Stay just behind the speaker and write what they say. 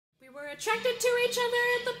We're attracted to each other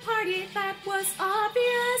at the party, that was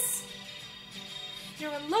obvious. You're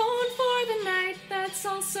alone for the night, that's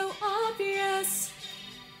also obvious.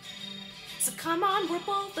 So come on, we're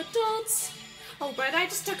both adults. Oh, but I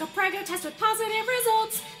just took a prego test with positive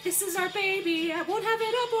results. This is our baby, I won't have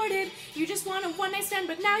it aborted. You just want a one-night stand,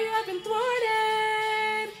 but now you have been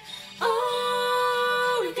thwarted.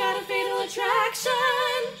 Oh, we've got a fatal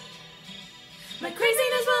attraction. My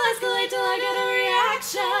craziness will escalate till I get a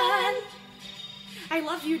reaction. I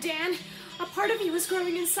love you, Dan. A part of you is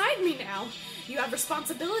growing inside me now. You have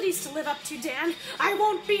responsibilities to live up to, Dan. I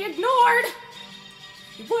won't be ignored.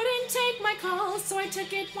 You wouldn't take my calls, so I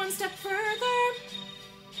took it one step further.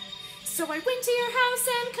 So I went to your house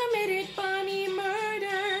and committed bunny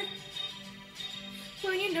murder.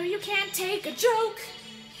 Well, you know you can't take a joke.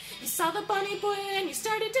 You saw the bunny boy and you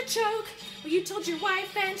started to choke. Well, you told your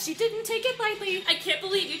wife and she didn't take it lightly. I can't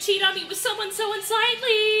believe you cheat on me with someone so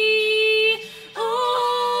unsightly.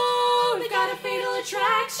 Oh, we've got a fatal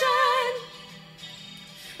attraction.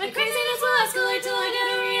 My craziness will escalate till I get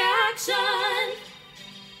a reaction.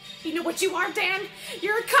 You know what you are, Dan?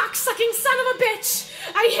 You're a cock-sucking son of a bitch.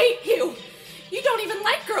 I hate you. You don't even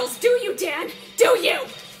like girls, do you, Dan? Do you?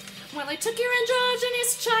 Well, I took your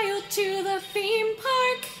androgynous child to the theme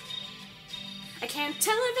park. I can't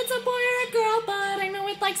tell if it's a boy or a girl, but I know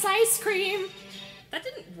it likes ice cream. That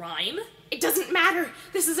didn't rhyme. It doesn't matter.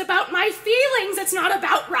 This is about my feelings. It's not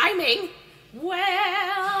about rhyming. Well,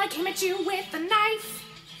 I came at you with a knife,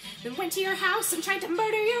 then went to your house and tried to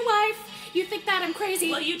murder your wife. You think that I'm crazy?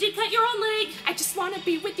 Well, you did cut your own leg. I just want to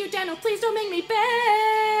be with you, Dan. Oh, please don't make me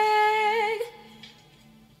beg.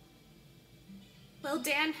 Well,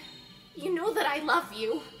 Dan, you know that I love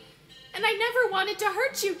you. And I never wanted to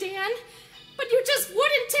hurt you, Dan. But you just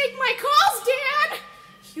wouldn't take my calls, Dan!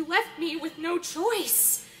 You left me with no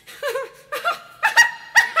choice.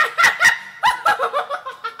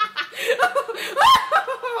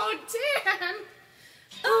 Oh, Dan!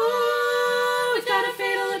 Oh, we've got a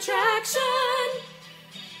fatal attraction.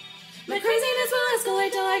 My craziness will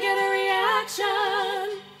escalate till I get a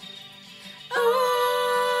reaction.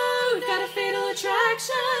 Oh, we've got a fatal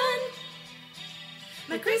attraction.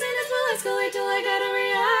 My craziness will escalate till I get a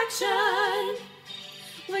reaction.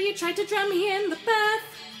 Well, you tried to drown me in the bath,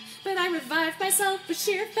 but I revived myself with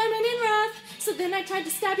sheer feminine wrath. So then I tried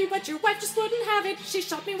to stab you, but your wife just wouldn't have it. She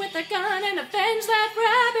shot me with a gun and avenged that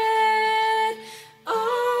rabbit.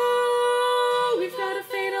 Oh, we've got a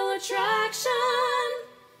fatal attraction.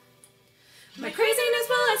 My craziness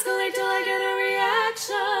will escalate till I get a